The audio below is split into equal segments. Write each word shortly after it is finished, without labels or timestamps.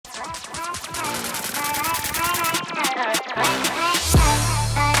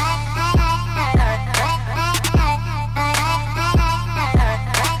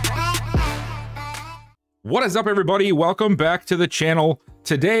What is up, everybody? Welcome back to the channel.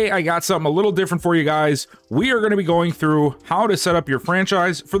 Today I got something a little different for you guys. We are going to be going through how to set up your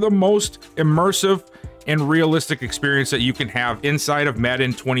franchise for the most immersive and realistic experience that you can have inside of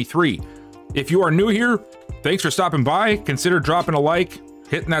Madden 23. If you are new here, thanks for stopping by. Consider dropping a like,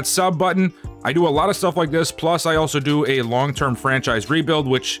 hitting that sub button. I do a lot of stuff like this, plus I also do a long-term franchise rebuild,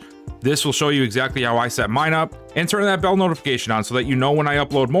 which this will show you exactly how I set mine up, and turn that bell notification on so that you know when I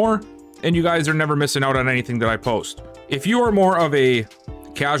upload more and you guys are never missing out on anything that I post. If you are more of a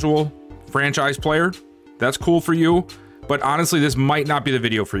casual franchise player, that's cool for you, but honestly, this might not be the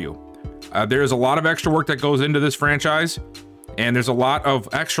video for you. There's a lot of extra work that goes into this franchise, and there's a lot of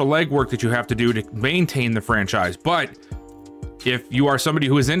extra legwork that you have to do to maintain the franchise. But if you are somebody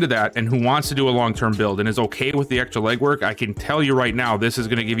who is into that and who wants to do a long-term build and is okay with the extra legwork, I can tell you right now, this is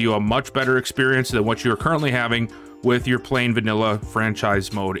going to give you a much better experience than what you're currently having with your plain vanilla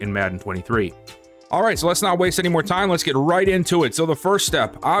franchise mode in Madden 23. All right, so let's not waste any more time. Let's get right into it. So the first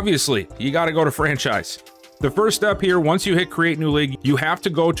step, obviously, you got to go to franchise. The first step here, once you hit create new league, you have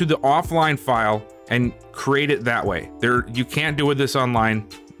to go to the offline file and create it that way. You can't do this online.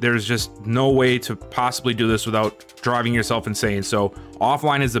 There's just no way to possibly do this without driving yourself insane. So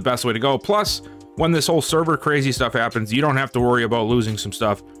offline is the best way to go. Plus, when this whole server crazy stuff happens, you don't have to worry about losing some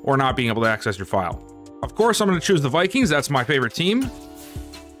stuff or not being able to access your file. Of course, I'm going to choose the Vikings. That's my favorite team.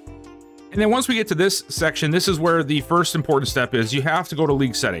 And then once we get to this section, this is where the first important step is. You have to go to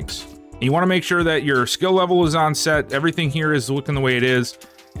league settings. You want to make sure that your skill level is on set. Everything here is looking the way it is.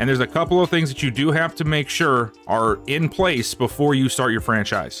 And there's a couple of things that you do have to make sure are in place before you start your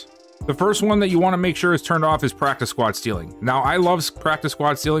franchise. The first one that you want to make sure is turned off is practice squad stealing. Now, I love practice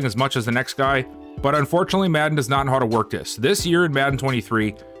squad stealing as much as the next guy, but unfortunately, Madden does not know how to work this. This year in Madden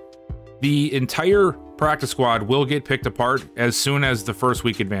 23, the entire practice squad will get picked apart as soon as the first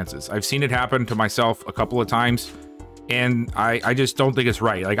week advances. I've seen it happen to myself a couple of times, and I just don't think it's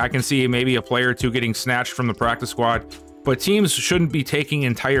right. Like, I can see maybe a player or two getting snatched from the practice squad, but teams shouldn't be taking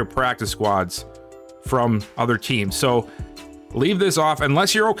entire practice squads from other teams. So leave this off.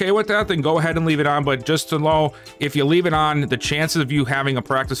 Unless you're okay with that, then go ahead and leave it on. But just to know, if you leave it on, the chances of you having a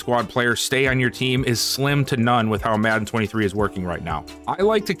practice squad player stay on your team is slim to none with how Madden 23 is working right now. I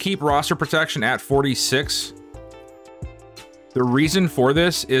like to keep roster protection at 46. The reason for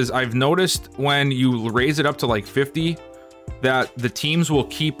this is I've noticed when you raise it up to like 50, that the teams will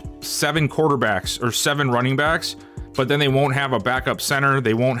keep 7 quarterbacks or 7 running backs, but then they won't have a backup center.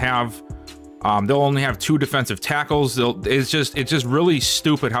 They won't have, they'll only have 2 defensive tackles. It's just really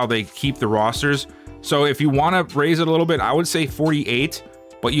stupid how they keep the rosters. So if you want to raise it a little bit, I would say 48,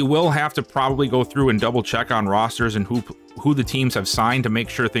 but you will have to probably go through and double check on rosters and who the teams have signed to make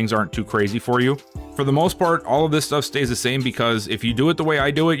sure things aren't too crazy for you. For the most part, all of this stuff stays the same, because if you do it the way I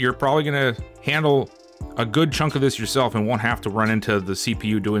do it, you're probably going to handle a good chunk of this yourself and won't have to run into the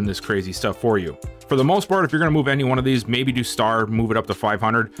CPU doing this crazy stuff for you. For the most part, if you're going to move any one of these, maybe do star, move it up to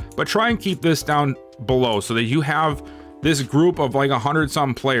 500, but try and keep this down below so that you have this group of like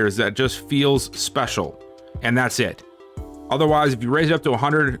 100-some players that just feels special, and that's it. Otherwise, if you raise it up to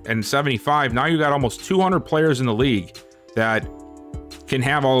 175, now you got almost 200 players in the league that can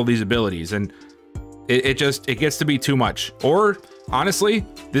have all of these abilities, and it gets to be too much. Or honestly,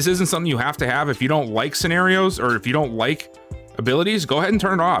 this isn't something you have to have. If you don't like scenarios or if you don't like abilities, go ahead and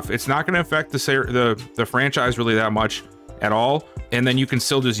turn it off. It's not going to affect the franchise really that much at all, and then you can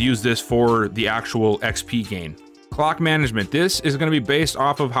still just use this for the actual XP gain. Clock management. This is going to be based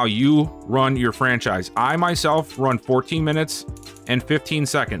off of how you run your franchise. I myself run 14 minutes and 15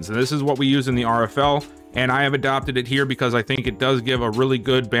 seconds, and this is what we use in the RFL, and I have adopted it here because I think it does give a really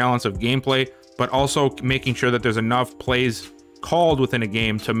good balance of gameplay, but also making sure that there's enough plays called within a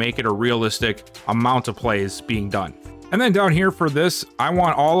game to make it a realistic amount of plays being done. And then down here for this, I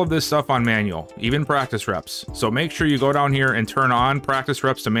want all of this stuff on manual, even practice reps. So make sure you go down here and turn on practice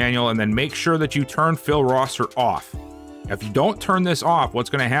reps to manual, and then make sure that you turn fill roster off. If you don't turn this off, what's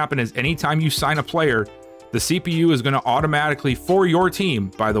going to happen is anytime you sign a player, the CPU is going to automatically, for your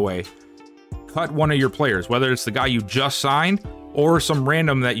team, by the way, cut one of your players, whether it's the guy you just signed or some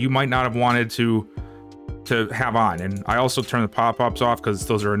random that you might not have wanted to have on. And I also turn the pop-ups off because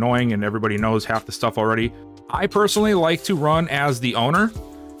those are annoying and everybody knows half the stuff already. I personally like to run as the owner,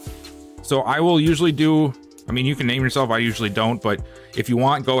 so I will usually do, I mean, you can name yourself, I usually don't, but if you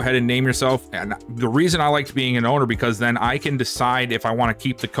want, go ahead and name yourself. And the reason I like being an owner, because then I can decide if I want to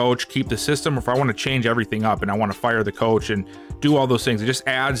keep the coach, keep the system, or if I want to change everything up and I want to fire the coach and do all those things. It just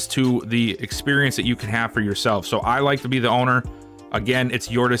adds to the experience that you can have for yourself. So I like to be the owner. Again, it's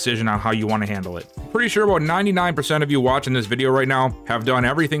your decision on how you want to handle it. Pretty sure about 99% of you watching this video right now have done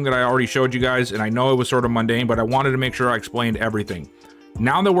everything that I already showed you guys, and I know it was sort of mundane, but I wanted to make sure I explained everything.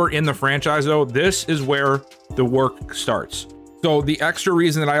 Now that we're in the franchise though, this is where the work starts. So the extra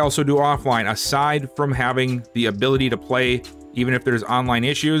reason that I also do offline, aside from having the ability to play even if there's online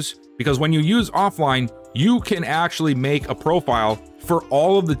issues, because when you use offline, you can actually make a profile for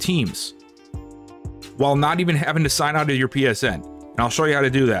all of the teams while not even having to sign out of your PSN. And I'll show you how to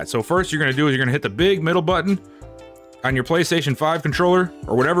do that. So first you're gonna do is you're gonna hit the big middle button on your PlayStation 5 controller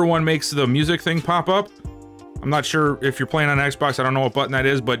or whatever one makes the music thing pop up. I'm not sure if you're playing on Xbox, I don't know what button that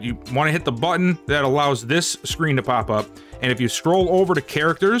is, but you wanna hit the button that allows this screen to pop up. And if you scroll over to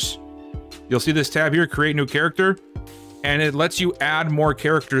characters, you'll see this tab here, create new character, and it lets you add more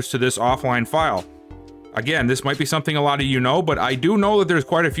characters to this offline file. Again, this might be something a lot of you know, but I do know that there's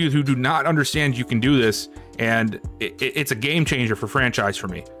quite a few who do not understand you can do this, and it's a game changer for franchise for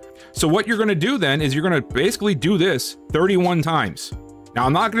me. So what you're gonna do then is you're gonna basically do this 31 times. Now,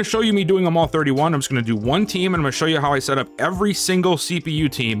 I'm not gonna show you me doing them all 31, I'm just gonna do one team, and I'm gonna show you how I set up every single CPU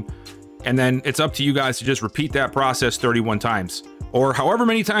team, and then it's up to you guys to just repeat that process 31 times. Or however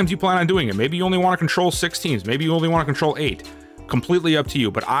many times you plan on doing it. Maybe you only wanna control 6 teams, maybe you only wanna control 8. Completely up to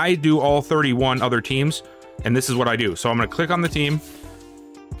you, but I do all 31 other teams, and this is what I do. So I'm gonna click on the team.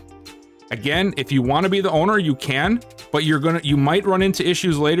 Again, if you want to be the owner, you can, but you might run into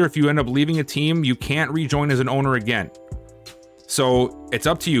issues later. If you end up leaving a team, you can't rejoin as an owner again. So it's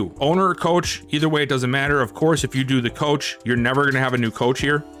up to you, owner or coach, either way, it doesn't matter. Of course, if you do the coach, you're never gonna have a new coach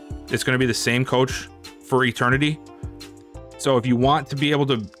here. It's gonna be the same coach for eternity. So if you want to be able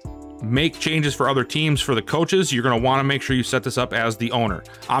to make changes for other teams for the coaches, you're going to want to make sure you set this up as the owner.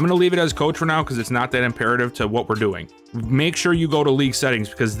 I'm going to leave it as coach for now because it's not that imperative to what we're doing. Make sure you go to league settings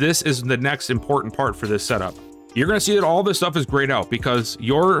because this is the next important part for this setup. You're going to see that all this stuff is grayed out because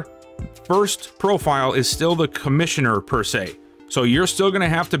your first profile is still the commissioner per se. So you're still going to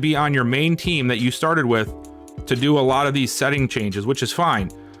have to be on your main team that you started with to do a lot of these setting changes, which is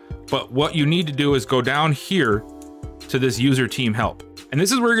fine. But what you need to do is go down here to this user team help. And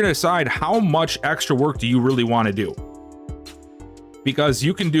this is where you're going to decide how much extra work do you really want to do. Because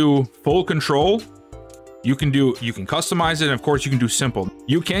you can do full control, you can customize it, and of course you can do simple.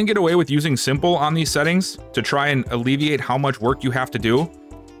 You can get away with using simple on these settings to try and alleviate how much work you have to do,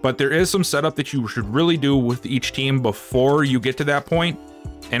 but there is some setup that you should really do with each team before you get to that point,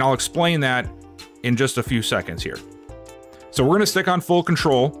 and I'll explain that in just a few seconds here. So we're going to stick on full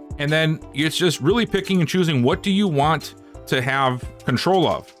control, and then it's just really picking and choosing what do you want to have control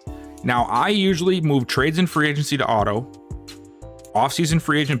of. Now, I usually move trades and free agency to auto, off-season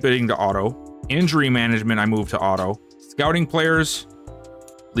free agent bidding to auto, injury management I move to auto, scouting players,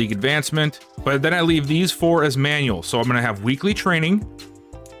 league advancement, but then I leave these 4 as manual. So I'm going to have weekly training,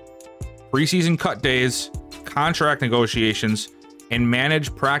 preseason cut days, contract negotiations, and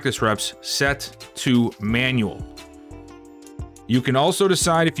manage practice reps set to manual. You can also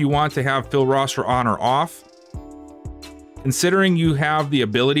decide if you want to have fill roster on or off. Considering you have the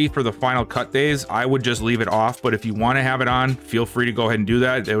ability for the final cut days, I would just leave it off, but if you want to have it on, feel free to go ahead and do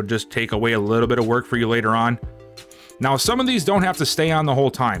that. It would just take away a little bit of work for you later on. Now, some of these don't have to stay on the whole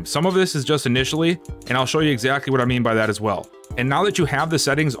time. Some of this is just initially, and I'll show you exactly what I mean by that as well. And now that you have the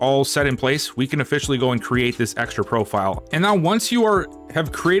settings all set in place, we can officially go and create this extra profile. And now once you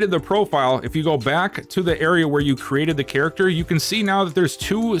have created the profile, if you go back to the area where you created the character, you can see now that there's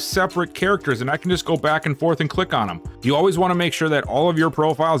 2 separate characters, and I can just go back and forth and click on them. You always want to make sure that all of your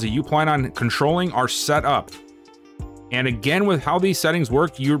profiles that you plan on controlling are set up. And again, with how these settings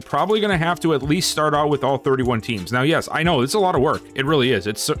work, you're probably going to have to at least start out with all 31 teams. Now, yes, I know it's a lot of work. It really is.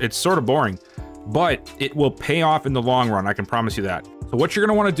 It's sort of boring, but it will pay off in the long run. I can promise you that. So what you're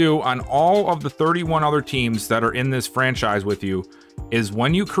going to want to do on all of the 31 other teams that are in this franchise with you is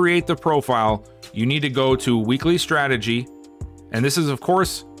when you create the profile, you need to go to weekly strategy. And this is, of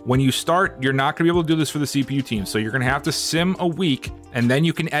course, when you start, you're not going to be able to do this for the CPU teams. So you're going to have to sim a week, and then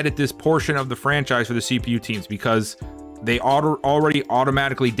you can edit this portion of the franchise for the CPU teams because they already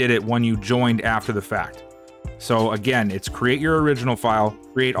automatically did it when you joined after the fact. So again, it's create your original file,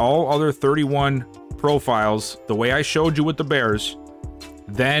 create all other 31 profiles the way I showed you with the Bears,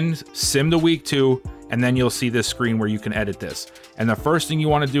 then sim to week 2, and then you'll see this screen where you can edit this. And the first thing you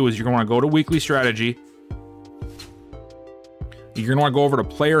want to do is you're going to want to go to weekly strategy. You're going to want to go over to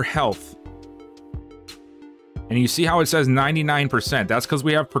player health. And you see how it says 99%. That's because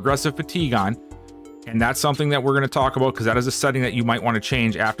we have progressive fatigue on. And that's something that we're going to talk about because that is a setting that you might want to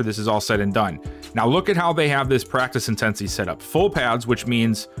change after this is all said and done. Now look at how they have this practice intensity set up. Full pads, which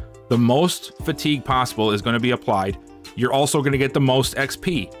means the most fatigue possible is going to be applied. you're also going to get the most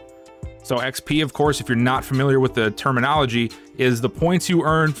XP. So XP, of course, if you're not familiar with the terminology, is the points you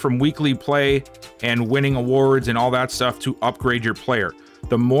earn from weekly play and winning awards and all that stuff to upgrade your player.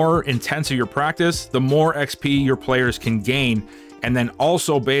 The more intensive your practice, the more XP your players can gain. And then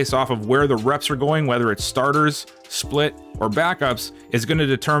also based off of where the reps are going, whether it's starters, split, or backups, is going to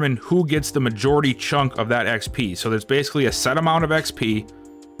determine who gets the majority chunk of that XP. So there's basically a set amount of XP,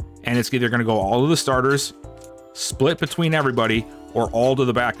 and it's either going to go all to the starters, split between everybody, or all to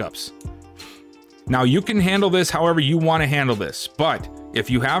the backups. Now you can handle this however you want to handle this, but if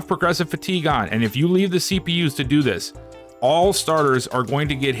you have progressive fatigue on, and if you leave the CPUs to do this, all starters are going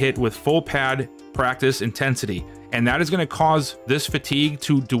to get hit with full pad practice intensity, and that is going to cause this fatigue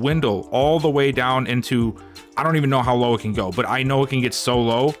to dwindle all the way down into, I don't even know how low it can go, but I know it can get so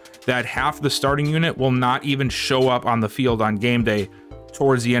low that half the starting unit will not even show up on the field on game day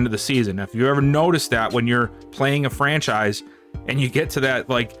towards the end of the season. If you ever noticed that when you're playing a franchise and you get to that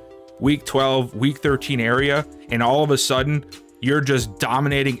like week 12, week 13 area, and all of a sudden you're just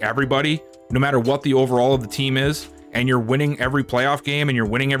dominating everybody, no matter what the overall of the team is, and you're winning every playoff game and you're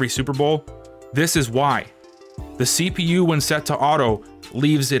winning every Super Bowl, this is why. The CPU, when set to auto,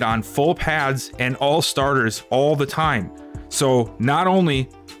 leaves it on full pads and all starters all the time. So not only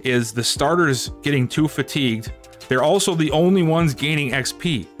is the starters getting too fatigued, they're also the only ones gaining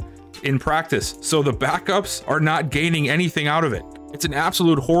XP in practice. So the backups are not gaining anything out of it. It's an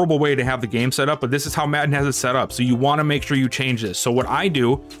absolute horrible way to have the game set up, but this is how Madden has it set up. So you want to make sure you change this. So what I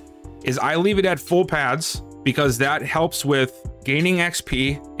do is I leave it at full pads because that helps with gaining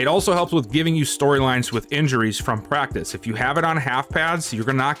XP. It also helps with giving you storylines with injuries from practice. If you have it on half pads,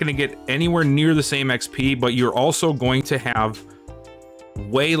 you're not going to get anywhere near the same XP, but you're also going to have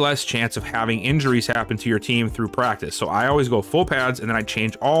way less chance of having injuries happen to your team through practice. So I always go full pads, and then I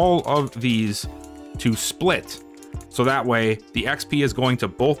change all of these to split. So that way the XP is going to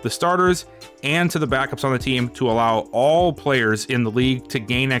both the starters and to the backups on the team to allow all players in the league to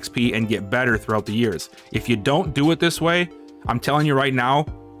gain XP and get better throughout the years. If you don't do it this way, I'm telling you right now,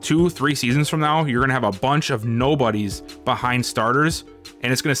 2-3 seasons from now, you're going to have a bunch of nobodies behind starters,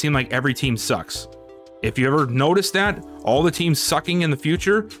 and it's going to seem like every team sucks. If you ever notice that, all the teams sucking in the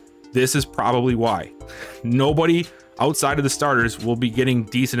future, this is probably why. Nobody outside of the starters will be getting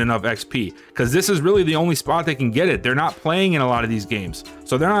decent enough XP, because this is really the only spot they can get it. They're not playing in a lot of these games,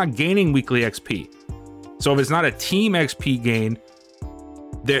 so they're not gaining weekly XP. So if it's not a team XP gain,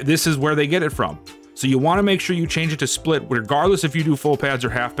 this is where they get it from. So you want to make sure you change it to split, regardless if you do full pads or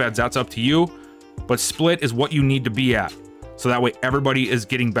half pads, that's up to you. But split is what you need to be at. So that way everybody is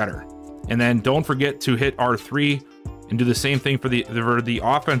getting better. And then don't forget to hit R3 and do the same thing for the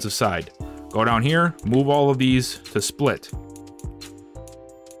offensive side. Go down here, move all of these to split.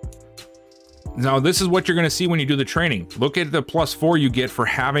 Now this is what you're going to see when you do the training. Look at the +4 you get for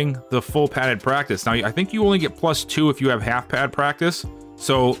having the full padded practice. Now I think you only get +2 if you have half pad practice.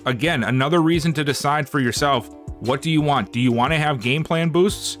 So again, another reason to decide for yourself, what do you want? Do you want to have game plan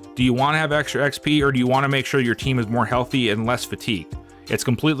boosts? Do you want to have extra XP, or do you want to make sure your team is more healthy and less fatigued? It's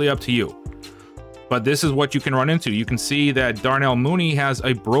completely up to you. But this is what you can run into. You can see that Darnell Mooney has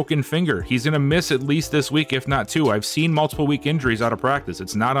a broken finger. He's going to miss at least this week, if not 2. I've seen multiple week injuries out of practice.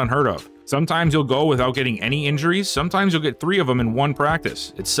 It's not unheard of. Sometimes you'll go without getting any injuries. Sometimes you'll get 3 of them in one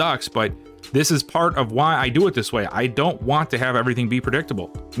practice. It sucks, but this is part of why I do it this way. I don't want to have everything be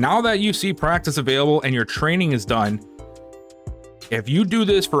predictable. Now that you see practice available and your training is done, if you do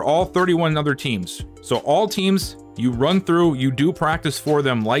this for all 31 other teams, so all teams you run through, you do practice for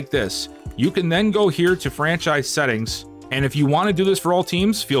them like this, you can then go here to franchise settings. And if you want to do this for all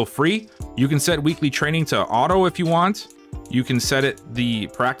teams, feel free. You can set weekly training to auto if you want. You can set the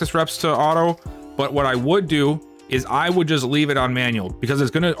practice reps to auto. But what I would do is I would just leave it on manual, because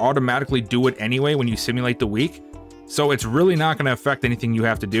it's going to automatically do it anyway when you simulate the week. So it's really not going to affect anything you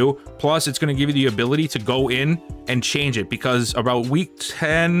have to do. Plus, it's going to give you the ability to go in and change it, because about week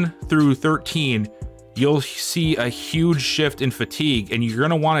 10 through 13, you'll see a huge shift in fatigue, and you're going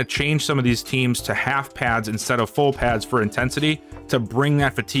to want to change some of these teams to half pads instead of full pads for intensity to bring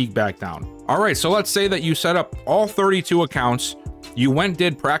that fatigue back down. All right, so let's say that you set up all 32 accounts. You went,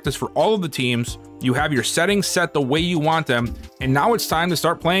 did practice for all of the teams. You have your settings set the way you want them, and now it's time to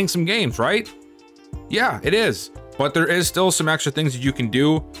start playing some games, right? Yeah, it is. But there is still some extra things that you can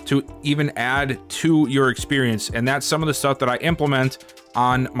do to even add to your experience, and that's some of the stuff that I implement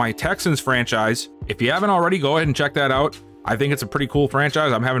on my Texans franchise. If you haven't already, go ahead and check that out. I think it's a pretty cool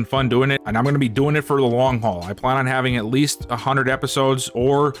franchise. I'm having fun doing it, and I'm going to be doing it for the long haul. I plan on having at least 100 episodes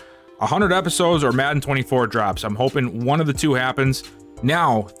or Madden 24 drops. I'm hoping one of the two happens.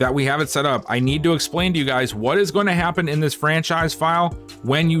 Now that we have it set up, I need to explain to you guys what is going to happen in this franchise file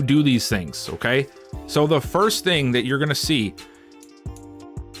when you do these things, okay? So the first thing that you're going to see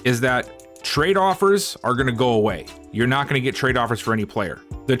is that trade offers are going to go away. You're not going to get trade offers for any player.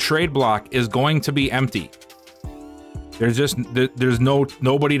 The trade block is going to be empty. There's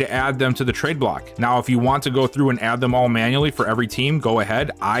nobody to add them to the trade block. Now, if you want to go through and add them all manually for every team, go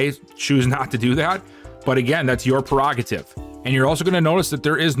ahead. I choose not to do that. But again, that's your prerogative. And you're also going to notice that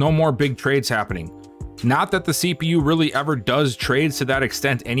there is no more big trades happening. Not that the CPU really ever does trades to that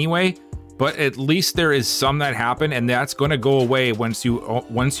extent anyway, but at least there is some that happen, and that's going to go away once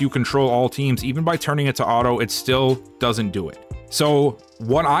you control all teams. Even by turning it to auto, it still doesn't do it. So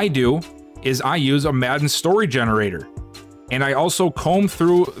what I do is I use a Madden story generator, and I also comb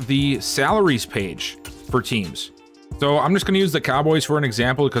through the salaries page for teams. So I'm just going to use the Cowboys for an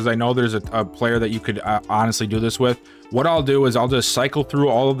example because I know there's a player that you could honestly do this with. What I'll do is I'll just cycle through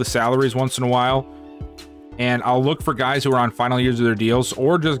all of the salaries once in a while, and I'll look for guys who are on final years of their deals,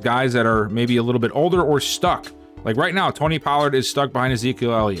 or just guys that are maybe a little bit older or stuck. Like right now, Tony Pollard is stuck behind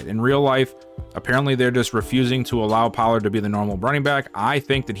Ezekiel Elliott. In real life, apparently they're just refusing to allow Pollard to be the normal running back. I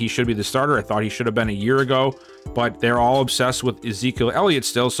think that he should be the starter. I thought he should have been a year ago, but they're all obsessed with Ezekiel Elliott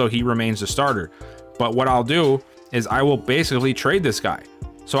still, so he remains the starter. But what I'll do is I will basically trade this guy.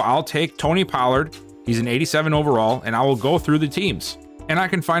 So I'll take Tony Pollard, he's an 87 overall, and I will go through the teams. And I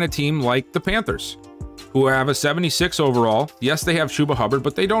can find a team like the Panthers, who have a 76 overall. Yes, they have Chuba Hubbard,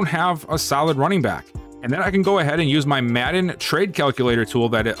 but they don't have a solid running back. And then I can go ahead and use my Madden trade calculator tool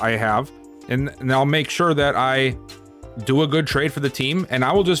that I have, and I'll make sure that I do a good trade for the team, and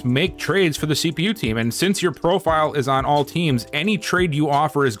I will just make trades for the CPU team. And since your profile is on all teams, any trade you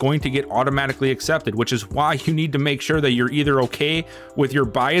offer is going to get automatically accepted, which is why you need to make sure that you're either okay with your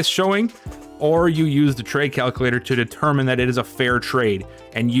bias showing, or you use the trade calculator to determine that it is a fair trade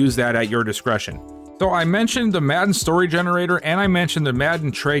and use that at your discretion. So I mentioned the Madden story generator and I mentioned the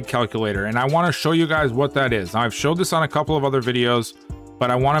Madden trade calculator, and I want to show you guys what that is. Now, I've showed this on a couple of other videos, but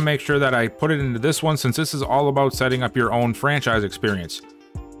I want to make sure that I put it into this one since this is all about setting up your own franchise experience.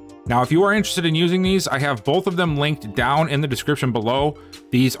 Now, if you are interested in using these, I have both of them linked down in the description below.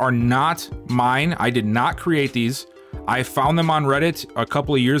 These are not mine. I did not create these. I found them on Reddit a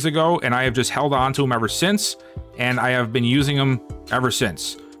couple of years ago, and I have just held on to them ever since, and I have been using them ever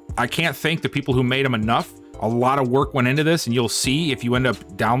since. I can't thank the people who made them enough. A lot of work went into this, and you'll see if you end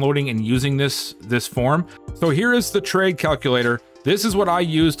up downloading and using this form. So here is the trade calculator. This is what I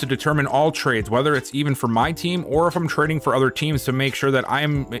use to determine all trades, whether it's even for my team or if I'm trading for other teams, to make sure that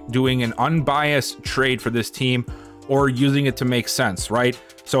I'm doing an unbiased trade for this team or using it to make sense, right?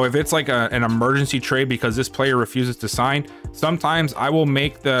 So if it's like an emergency trade because this player refuses to sign, sometimes I will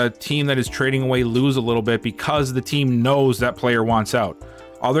make the team that is trading away lose a little bit because the team knows that player wants out.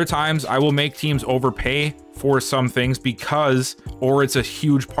 Other times I will make teams overpay for some things or it's a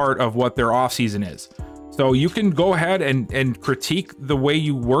huge part of what their offseason is. So you can go ahead and critique the way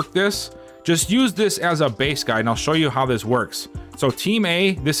you work this. Just use this as a base guide, and I'll show you how this works. So team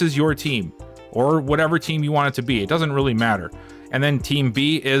A, this is your team, or whatever team you want it to be. It doesn't really matter. And then team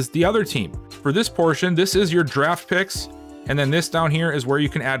B is the other team. For this portion, this is your draft picks, and then this down here is where you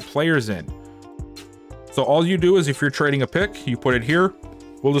can add players in. So all you do is, if you're trading a pick, you put it here.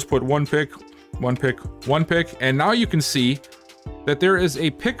 We'll just put one pick, one pick, one pick, and now you can see that there is a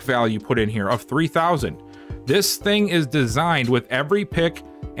pick value put in here of 3,000. This thing is designed with every pick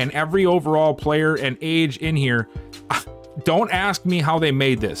and every overall player and age in here. Don't ask me how they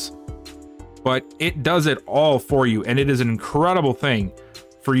made this, but it does it all for you, and it is an incredible thing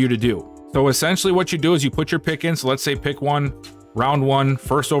for you to do. So essentially what you do is you put your pick in. So let's say pick one, round one,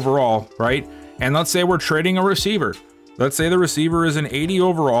 first overall, right? And let's say we're trading a receiver. Let's say the receiver is an 80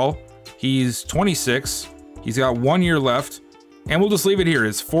 overall. He's 26. He's got 1 year left. And we'll just leave it here.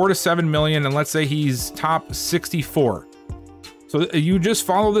 It's 4 to 7 million. And let's say he's top 64. So you just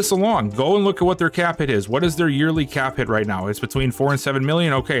follow this along. Go and look at what their cap hit is. What is their yearly cap hit right now? It's between 4 and 7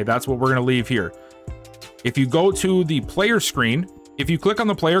 million. Okay, that's what we're going to leave here. If you go to the player screen, if you click on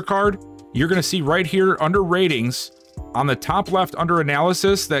the player card, you're going to see right here under ratings, on the top left under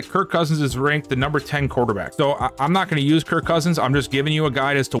analysis, that Kirk Cousins is ranked the number 10 quarterback. So I'm not going to use Kirk Cousins. I'm just giving you a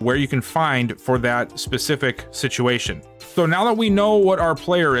guide as to where you can find for that specific situation. So now that we know what our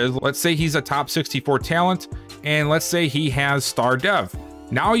player is, let's say he's a top 64 talent, and let's say he has star dev.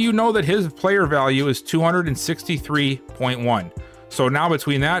 Now you know that his player value is 263.1. So now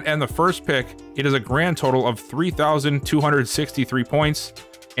between that and the first pick, it is a grand total of 3,263 points.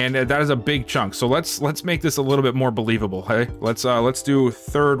 And that is a big chunk. So let's make this a little bit more believable. Hey, let's do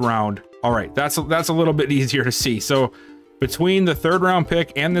third round. All right, that's a little bit easier to see. So between the 3rd round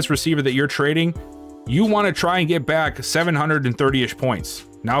pick and this receiver that you're trading, you want to try and get back 730-ish points.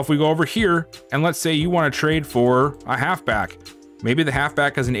 Now, if we go over here and let's say you want to trade for a halfback, maybe the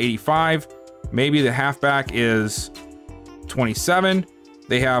halfback is an 85, maybe the halfback is 27.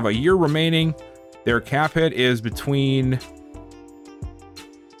 They have a year remaining. Their cap hit is between,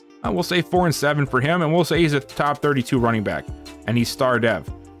 we'll say 4 and 7 for him, and we'll say he's a top 32 running back, and he's star dev.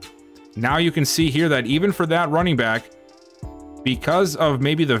 Now you can see here that even for that running back, because of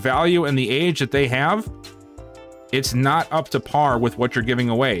maybe the value and the age that they have, it's not up to par with what you're giving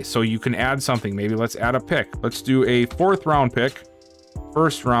away. So you can add something. Maybe let's add a pick. Let's do a 4th round pick,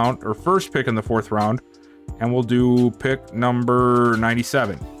 first pick in the 4th round, and we'll do pick number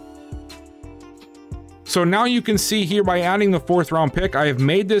 97. So now you can see here by adding the 4th round pick, I have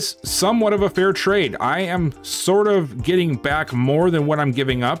made this somewhat of a fair trade. I am sort of getting back more than what I'm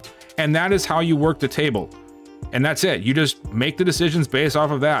giving up, and that is how you work the table. And that's it. You just make the decisions based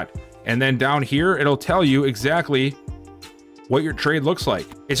off of that. And then down here, it'll tell you exactly what your trade looks like.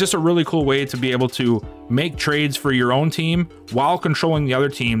 It's just a really cool way to be able to make trades for your own team while controlling the other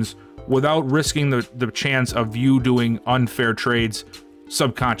teams without risking the chance of you doing unfair trades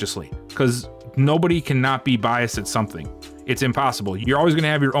subconsciously, because nobody cannot be biased at something. It's impossible. You're always going to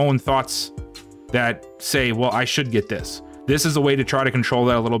have your own thoughts that say, well, I should get this. This is a way to try to control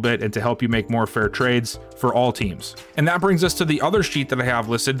that a little bit and to help you make more fair trades for all teams. And that brings us to the other sheet that I have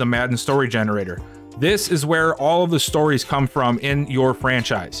listed, the Madden Story Generator. This is where all of the stories come from in your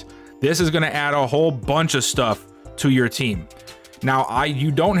franchise. This is going to add a whole bunch of stuff to your team. Now,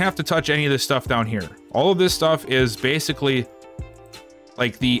 you don't have to touch any of this stuff down here. All of this stuff is basically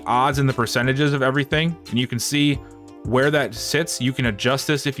like the odds and the percentages of everything. And you can see where that sits. You can adjust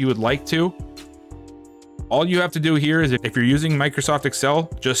this if you would like to. All you have to do here is if you're using Microsoft Excel,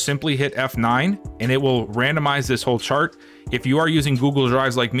 just simply hit F9 and it will randomize this whole chart. If you are using Google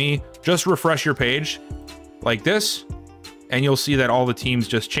Drives like me, just refresh your page like this and you'll see that all the teams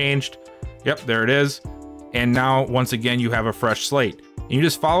just changed. Yep, there it is. And now once again, you have a fresh slate. And you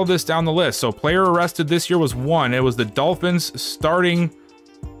just follow this down the list. So player arrested this year was 1. It was the Dolphins starting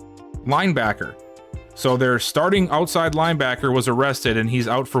linebacker. So their starting outside linebacker was arrested and he's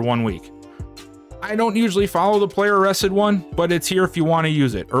out for 1 week. I don't usually follow the player arrested one, but it's here if you want to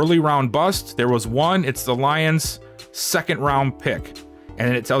use it. Early round bust, there was 1. It's the Lions' 2nd round pick.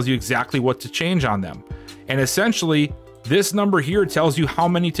 And it tells you exactly what to change on them. And essentially, this number here tells you how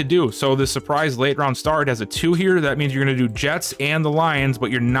many to do. So the surprise late round start has a 2 here. That means you're going to do Jets and the Lions,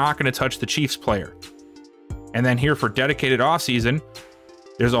 but you're not going to touch the Chiefs player. And then here for dedicated offseason,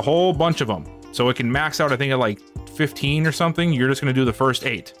 there's a whole bunch of them. So it can max out, I think, at like 15 or something. You're just going to do the first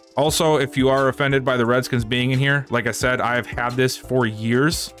 8. Also, if you are offended by the Redskins being in here, like I said, I've had this for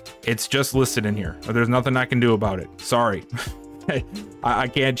years. It's just listed in here. There's nothing I can do about it. Sorry. I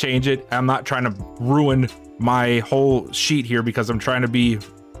can't change it. I'm not trying to ruin my whole sheet here because I'm trying to be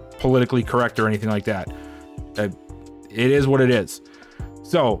politically correct or anything like that. It is what it is.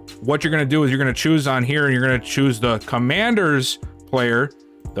 So what you're going to do is you're going to choose on here and you're going to choose the Commanders player,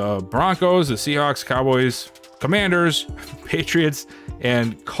 the Broncos, the Seahawks, Cowboys, Commanders, Patriots,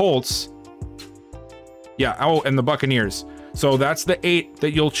 and Colts. Yeah, oh, and the Buccaneers. So that's the 8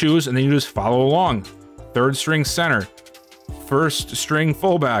 that you'll choose, and then you just follow along. 3rd string center, 1st string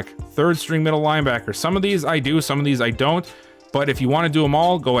fullback, 3rd string middle linebacker. Some of these I do, some of these I don't. But if you want to do them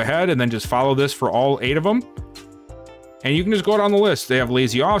all, go ahead and then just follow this for all 8 of them. And you can just go down the list. They have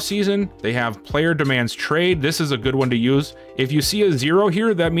lazy offseason. They have player demands trade. This is a good one to use. If you see a 0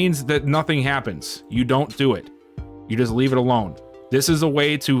 here, that means that nothing happens. You don't do it. You just leave it alone. This is a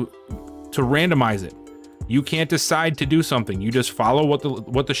way to randomize it. You can't decide to do something. You just follow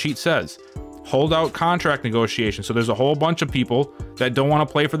what the sheet says. Hold out contract negotiation. So there's a whole bunch of people that don't want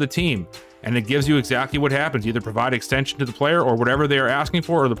to play for the team. And it gives you exactly what happens. Either provide extension to the player or whatever they are asking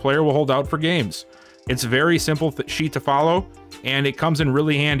for, or the player will hold out for games. It's a very simple sheet to follow, and it comes in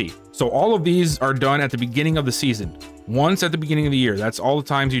really handy. So all of these are done at the beginning of the season. Once at the beginning of the year, that's all the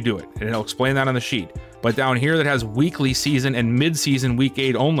times you do it. And it'll explain that on the sheet. But down here that has weekly season and mid-season week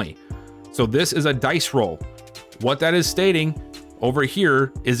 8 only. So this is a dice roll. What that is stating over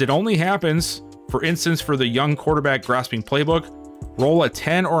here is it only happens, for instance, for the young quarterback grasping playbook, roll a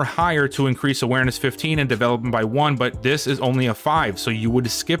 10 or higher to increase awareness 15 and development by 1, but this is only a 5, so you would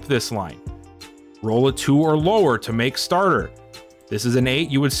skip this line. Roll a 2 or lower to make starter. This is an 8,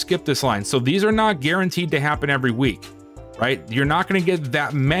 you would skip this line. So these are not guaranteed to happen every week, right? You're not going to get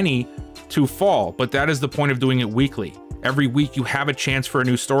that many to fall, but that is the point of doing it weekly. Every week you have a chance for a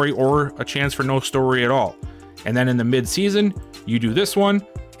new story or a chance for no story at all. And then in the mid-season, you do this one,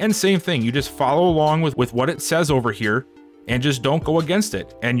 and same thing. You just follow along with what it says over here, and just don't go against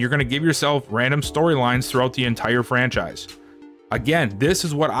it. And you're going to give yourself random storylines throughout the entire franchise. Again, this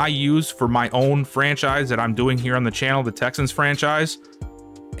is what I use for my own franchise that I'm doing here on the channel, the Texans franchise.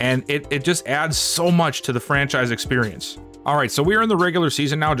 And it just adds so much to the franchise experience. All right, so we are in the regular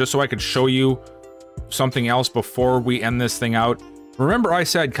season now, just so I could show you something else before we end this thing out. Remember, I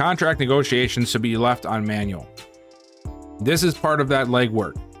said contract negotiations should be left on manual. This is part of that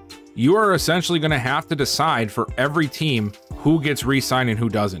legwork. You are essentially going to have to decide for every team who gets re-signed and who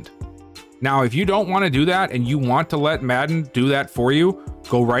doesn't. Now, if you don't want to do that and you want to let Madden do that for you,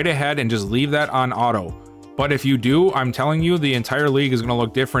 go right ahead and just leave that on auto. But if you do, I'm telling you, the entire league is going to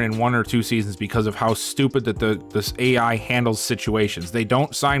look different in 1 or 2 seasons because of how stupid that this AI handles situations. They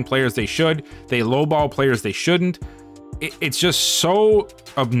don't sign players they should. They lowball players they shouldn't. It's just so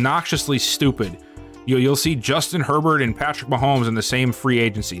obnoxiously stupid. You'll see Justin Herbert and Patrick Mahomes in the same free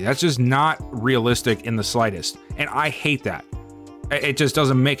agency. That's just not realistic in the slightest. And I hate that. It just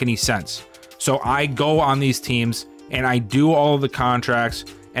doesn't make any sense. So I go on these teams and I do all of the contracts.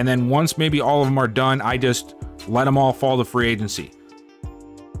 And then once maybe all of them are done, I just let them all fall to free agency.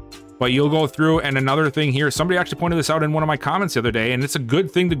 But you'll go through, and another thing here, somebody actually pointed this out in one of my comments the other day, and it's a good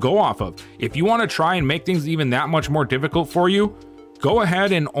thing to go off of. If you want to try and make things even that much more difficult for you, go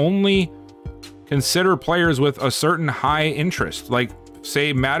ahead and only consider players with a certain high interest. Like,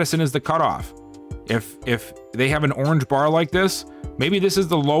 say Madison is the cutoff. If they have an orange bar like this, maybe this is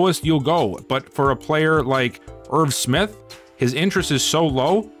the lowest you'll go. But for a player like Irv Smith, his interest is so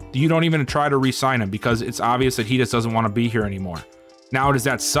low that you don't even try to re-sign him because it's obvious that he just doesn't want to be here anymore. Now, does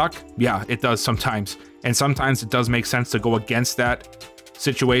that suck? Yeah, it does sometimes. And sometimes it does make sense to go against that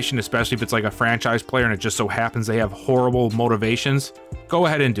situation, especially if it's like a franchise player and it just so happens they have horrible motivations. Go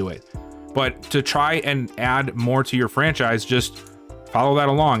ahead and do it. But to try and add more to your franchise, just follow that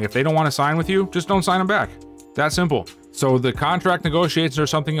along. If they don't want to sign with you, just don't sign them back. That simple. So the contract negotiations are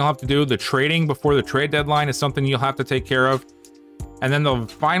something you'll have to do. The trading before the trade deadline is something you'll have to take care of. And then the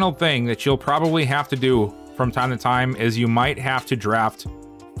final thing that you'll probably have to do from time to time is you might have to draft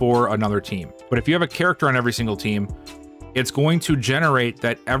for another team. But if you have a character on every single team, it's going to generate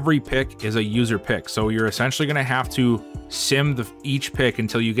that every pick is a user pick. So you're essentially going to have to sim each pick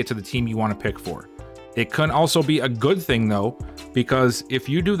until you get to the team you want to pick for. It can also be a good thing though, because if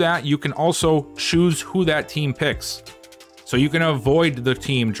you do that, you can also choose who that team picks. So you can avoid the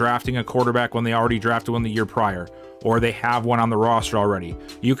team drafting a quarterback when they already drafted one the year prior, or they have one on the roster already.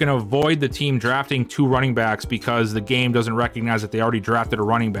 You can avoid the team drafting 2 running backs because the game doesn't recognize that they already drafted a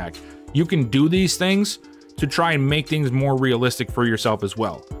running back. You can do these things to try and make things more realistic for yourself as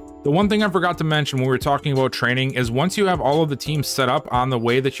well. The one thing I forgot to mention when we were talking about training is once you have all of the teams set up on the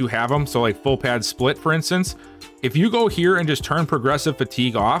way that you have them, so like full pad split, for instance, if you go here and just turn progressive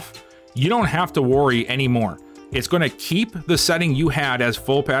fatigue off, you don't have to worry anymore. It's going to keep the setting you had as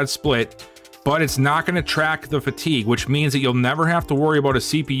full pad split, but it's not going to track the fatigue, which means that you'll never have to worry about a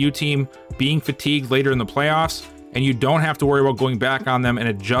CPU team being fatigued later in the playoffs, and you don't have to worry about going back on them and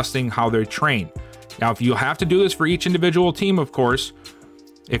adjusting how they train. Now, if you have to do this for each individual team, of course,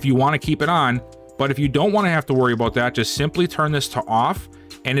 if you want to keep it on, but if you don't want to have to worry about that, just simply turn this to off,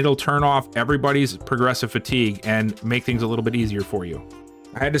 and it'll turn off everybody's progressive fatigue and make things a little bit easier for you.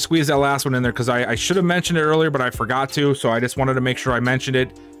 I had to squeeze that last one in there because I should have mentioned it earlier, but I forgot to, so I just wanted to make sure I mentioned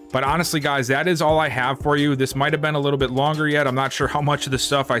it. But honestly, guys, that is all I have for you. This might have been a little bit longer yet. I'm not sure how much of the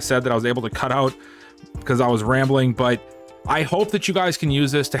stuff I said that I was able to cut out because I was rambling, but I hope that you guys can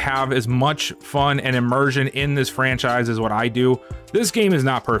use this to have as much fun and immersion in this franchise as what I do. This game is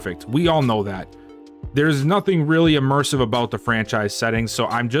not perfect. We all know that. There's nothing really immersive about the franchise settings, so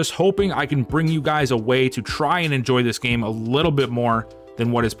I'm just hoping I can bring you guys a way to try and enjoy this game a little bit more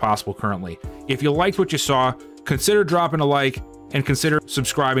than what is possible currently. If you liked what you saw, consider dropping a like and consider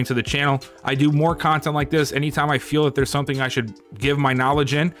subscribing to the channel. I do more content like this anytime I feel that there's something I should give my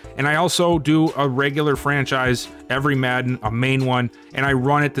knowledge in. And I also do a regular franchise every Madden, a main one, and I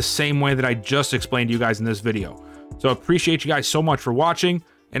run it the same way that I just explained to you guys in this video. So I appreciate you guys so much for watching,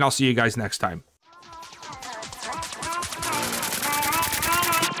 and I'll see you guys next time.